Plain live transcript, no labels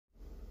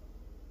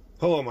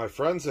Hello my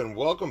friends, and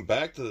welcome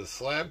back to the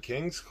Slab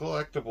Kings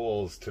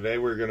Collectibles. Today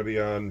we're going to be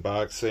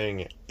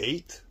unboxing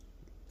 8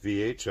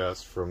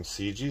 VHS from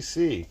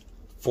CGC.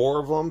 4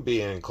 of them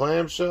being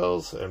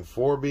clamshells and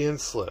 4 being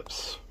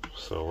slips.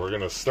 So we're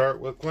going to start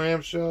with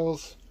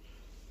clamshells.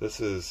 This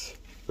is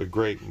the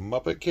Great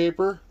Muppet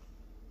Caper.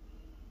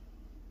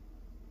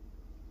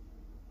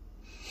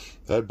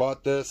 I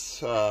bought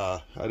this,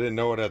 I didn't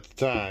know it at the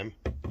time,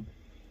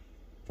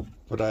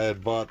 but I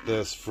had bought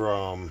this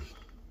from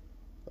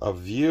a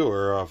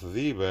viewer off of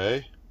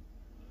eBay,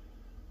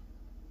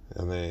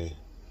 and they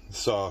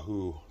saw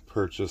who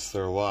purchased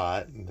their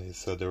lot, and they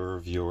said they were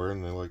a viewer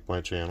and they liked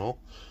my channel,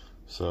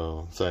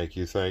 so thank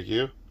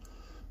you.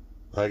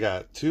 I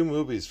got 2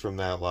 movies from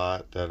that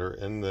lot that are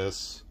in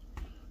this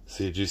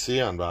CGC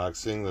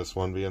unboxing, this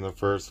one being the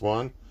first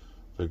one,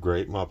 the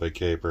Great Muppet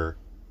Caper.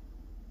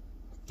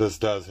 This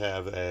does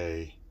have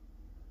a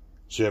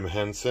Jim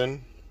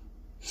Henson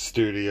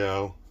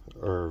studio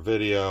or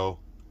video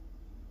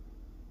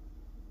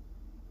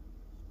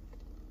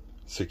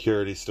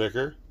security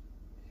sticker,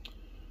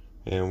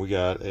 and we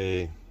got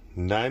a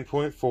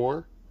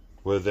 9.4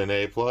 with an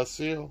A+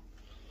 seal.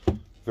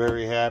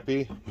 Very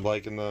happy, I'm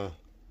liking the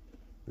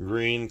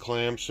green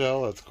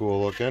clamshell, that's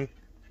cool looking.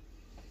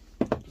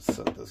 Just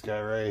set this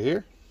guy right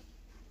here.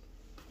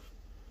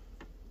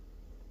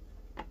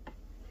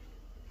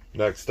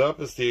 Next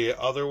up is the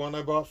other one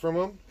I bought from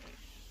him,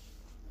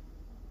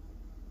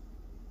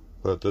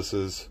 but this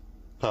is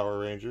Power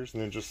Rangers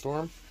Ninja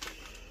Storm.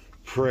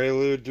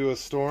 Prelude to a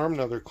Storm,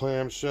 another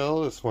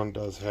clamshell. This one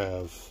does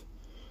have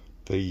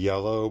the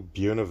yellow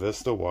Buena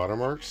Vista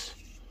watermarks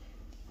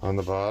on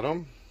the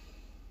bottom.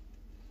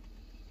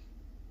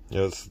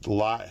 This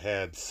lot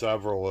had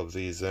several of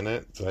these in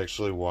it. It's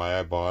actually why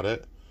I bought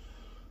it.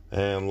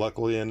 And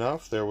luckily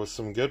enough, there was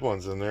some good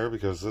ones in there,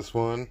 because this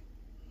one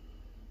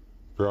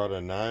brought a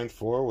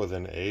 9.4 with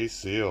an A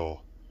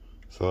seal.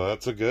 So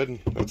that's a good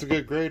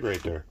grade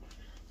right there,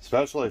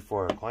 especially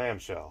for a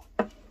clamshell.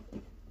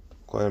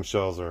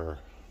 Clamshells are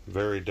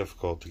very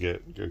difficult to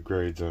get good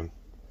grades in.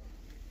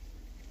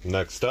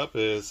 Next up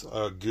is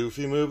a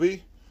Goofy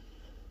movie.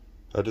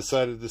 I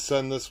decided to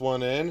send this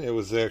one in. It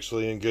was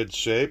actually in good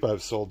shape.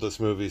 I've sold this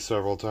movie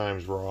several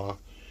times raw,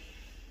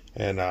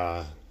 and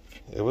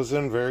it was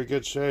in very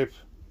good shape.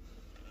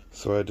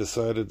 So I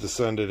decided to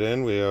send it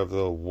in. We have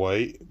the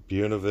white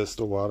Buena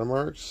Vista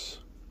watermarks.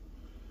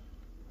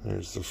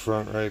 There's the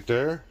front right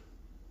there.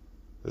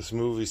 This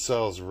movie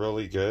sells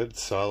really good,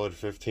 solid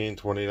 $15,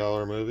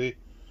 $20 movie.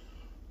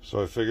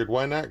 So I figured,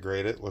 why not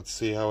grade it? Let's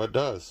see how it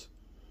does.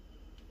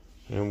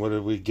 And what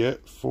did we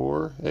get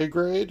for a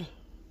grade?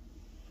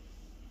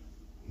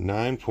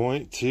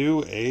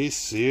 9.2 A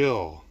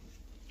seal.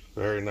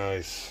 Very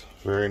nice,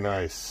 very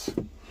nice.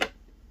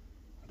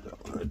 That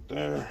right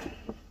there.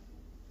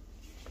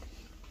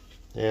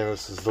 And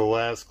this is the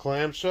last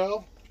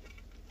clamshell.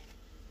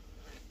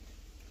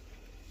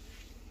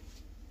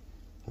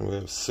 And we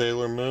have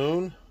Sailor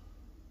Moon.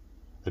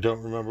 I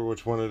don't remember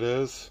which one it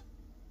is.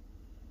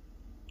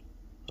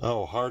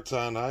 Oh, Hearts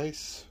on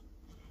Ice.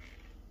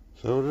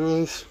 Is that what it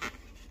is?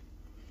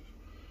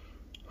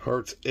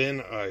 Hearts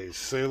in Ice.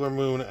 Sailor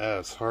Moon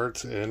S.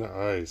 Hearts in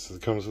Ice.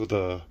 It comes with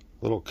a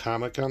little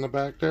comic on the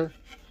back there.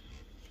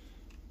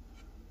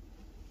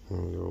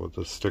 We go with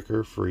the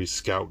sticker, free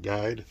scout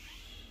guide.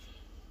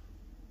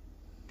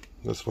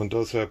 This one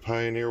does have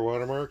Pioneer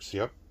watermarks.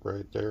 Yep,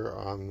 right there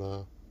on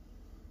the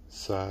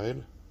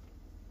side.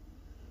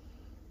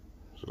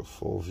 So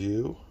full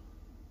view.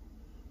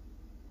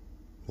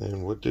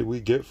 And what did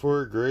we get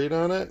for a grade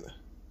on it?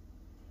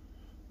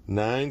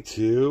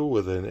 9.2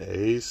 with an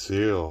A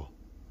seal.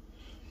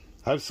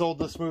 I've sold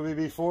this movie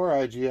before,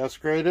 IGS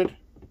graded,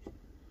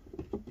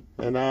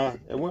 and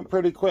it went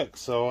pretty quick,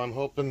 so I'm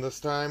hoping this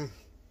time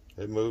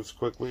it moves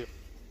quickly.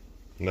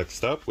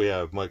 Next up, we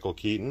have Michael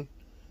Keaton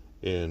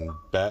in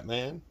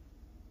Batman.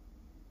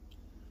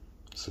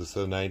 This is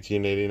the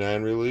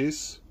 1989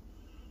 release.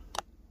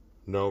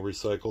 No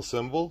recycle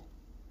symbol.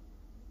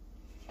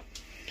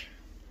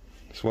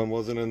 This one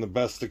wasn't in the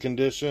best of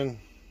condition,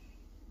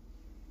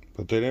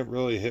 but they didn't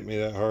really hit me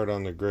that hard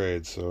on the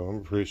grade, so I'm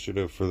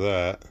appreciative for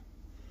that.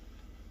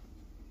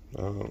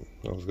 I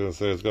was going to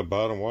say it's got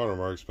bottom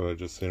watermarks, but I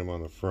just seen them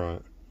on the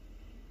front.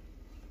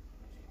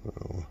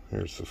 Oh,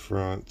 here's the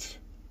front.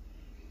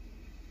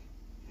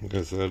 Like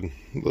I said,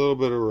 a little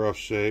bit of rough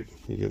shape.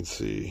 You can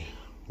see,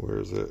 where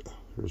is it?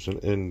 There's an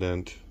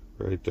indent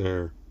right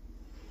there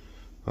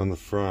on the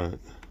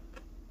front.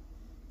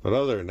 But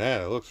other than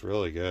that, it looks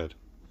really good.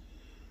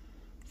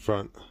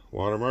 Front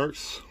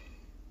watermarks.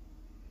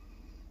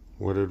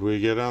 What did we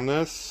get on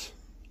this?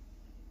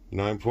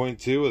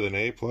 9.2 with an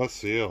A+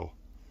 seal.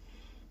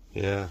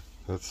 Yeah,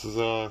 this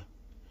is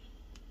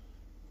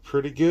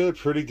pretty good.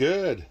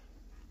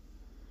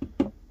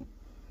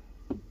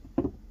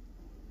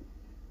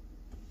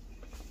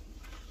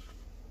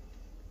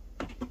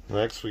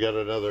 Next, we got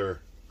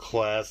another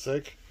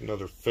classic,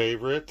 another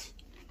favorite.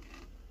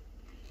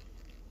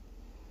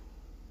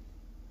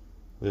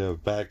 We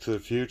have Back to the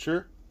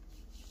Future.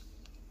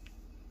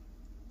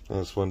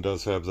 This one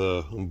does have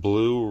the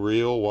blue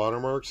real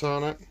watermarks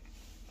on it.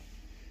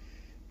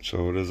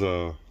 So it is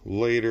a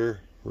later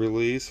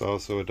release.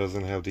 Also, it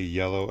doesn't have the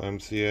yellow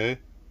MCA.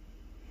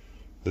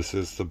 This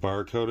is the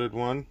barcoded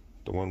one.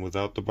 The one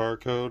without the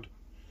barcode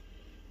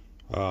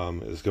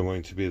is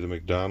going to be the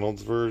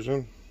McDonald's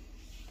version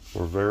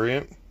or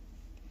variant.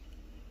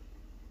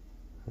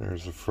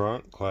 There's the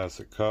front,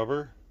 classic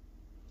cover.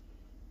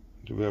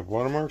 Do we have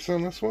watermarks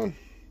on this one?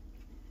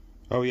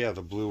 Oh yeah,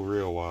 the blue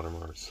real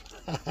watermarks.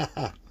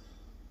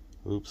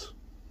 Oops.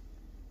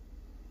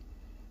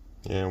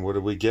 And what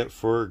did we get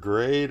for a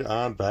grade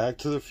on Back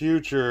to the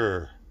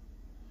Future?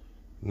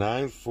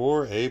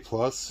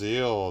 9.4 A+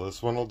 seal.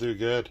 This one will do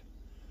good.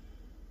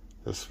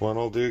 This one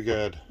will do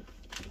good.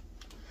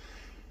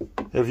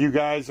 If you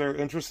guys are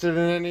interested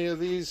in any of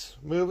these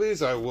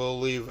movies, I will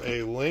leave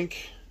a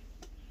link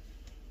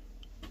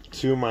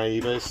to my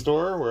eBay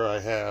store where I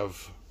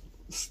have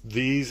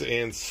these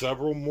and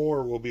several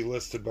more will be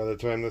listed by the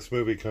time this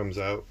movie comes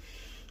out.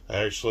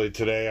 Actually,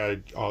 today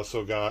I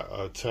also got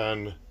a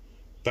 10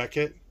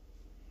 Beckett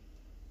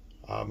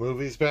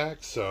movies back,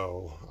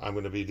 so I'm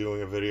going to be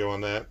doing a video on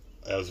that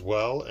as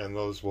well, and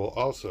those will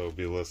also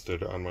be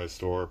listed on my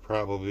store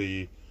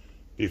probably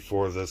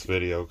before this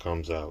video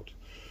comes out.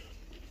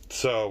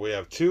 So we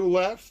have 2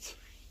 left.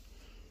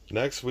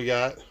 Next we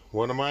got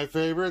one of my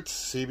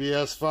favorites,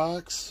 CBS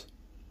Fox,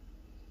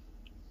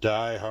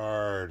 Die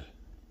Hard.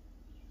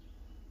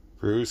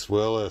 Bruce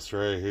Willis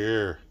right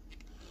here.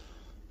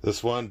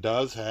 This one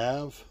does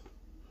have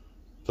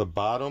the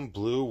bottom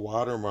blue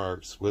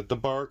watermarks with the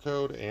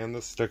barcode and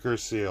the sticker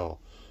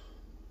seal.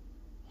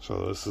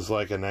 So this is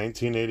like a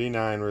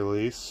 1989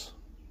 release.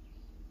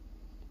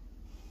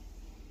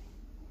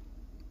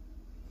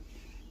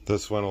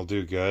 This one will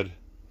do good.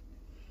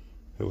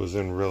 It was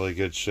in really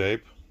good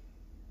shape.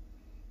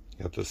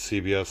 Got the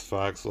CBS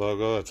Fox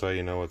logo, that's how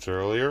you know it's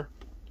earlier.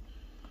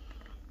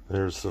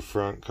 There's the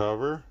front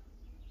cover.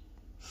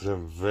 It's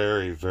in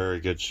very, very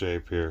good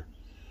shape here.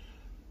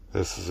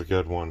 This is a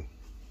good one.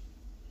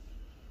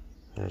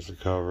 There's the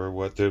cover.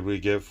 What did we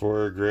get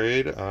for a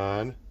grade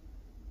on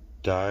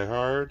Die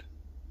Hard?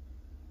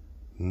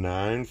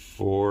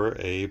 9.4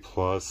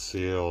 A+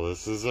 seal.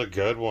 This is a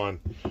good one.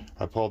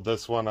 I pulled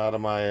this one out of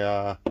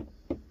my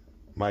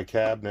my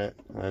cabinet.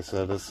 I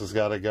said this has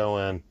got to go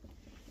in.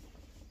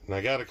 And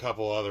I got a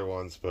couple other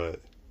ones,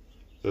 but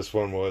this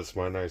one was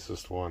my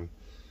nicest one.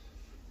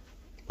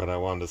 But I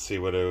wanted to see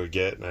what it would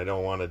get, and I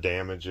don't want to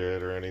damage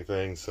it or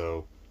anything,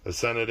 so I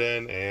sent it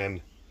in,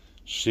 and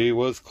she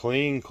was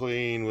clean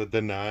with the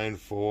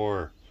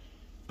 9.4.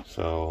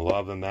 So,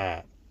 loving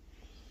that.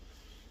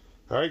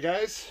 Alright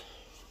guys,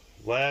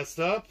 last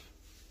up,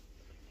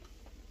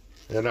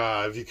 and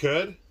if you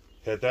could,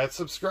 hit that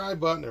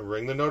subscribe button and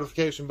ring the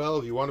notification bell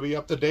if you want to be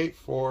up to date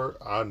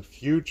on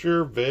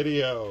future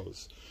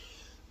videos.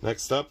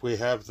 Next up, we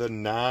have the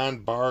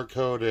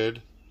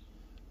non-barcoded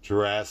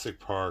Jurassic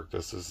Park.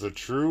 This is the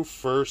true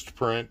first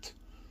print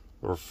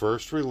or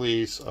first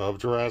release of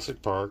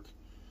Jurassic Park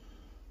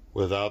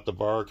without the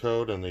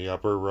barcode in the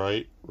upper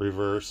right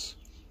reverse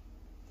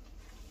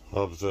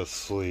of the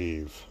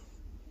sleeve.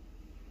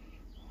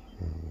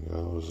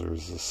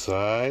 There's the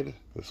side.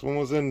 This one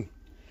was in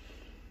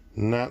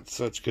not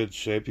such good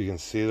shape. You can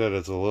see that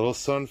it's a little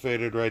sun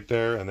faded right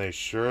there, and they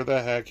sure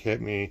the heck hit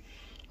me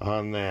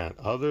on that.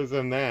 Other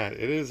than that,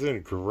 it is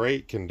in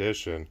great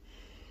condition.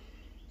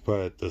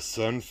 But the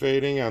sun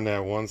fading on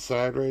that one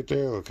side right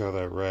there, look how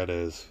that red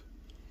is.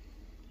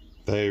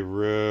 They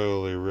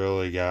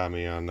really got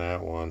me on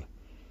that one.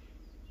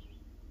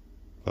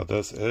 But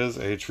this is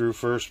a true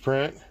first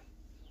print,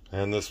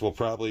 and this will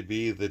probably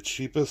be the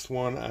cheapest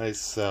one I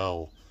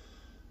sell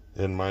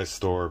in my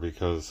store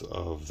because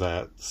of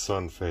that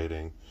sun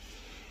fading.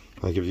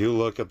 Like if you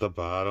look at the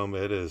bottom,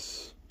 it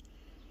is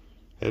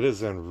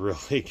in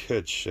really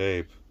good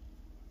shape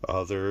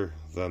other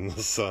than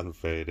the sun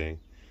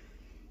fading.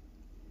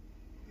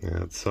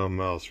 Yeah, it's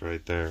something else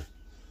right there.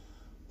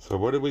 So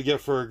what did we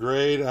get for a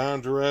grade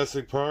on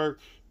Jurassic Park?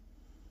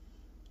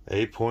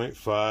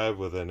 8.5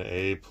 with an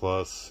A+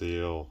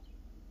 seal.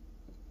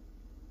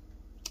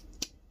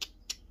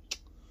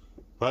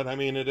 But I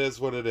mean, it is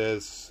what it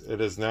is.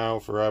 It is now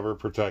forever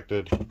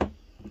protected.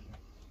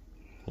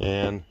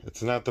 And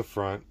it's not the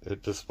front.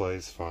 It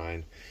displays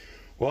fine.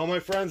 Well, my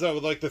friends, I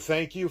would like to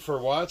thank you for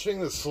watching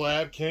the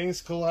Slab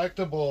Kings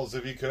Collectibles.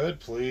 If you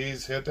could,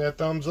 please hit that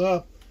thumbs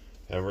up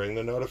and ring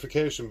the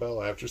notification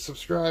bell after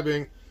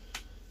subscribing.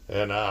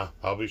 And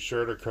I'll be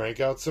sure to crank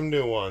out some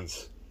new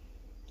ones.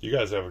 You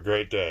guys have a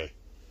great day.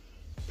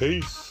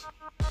 Peace.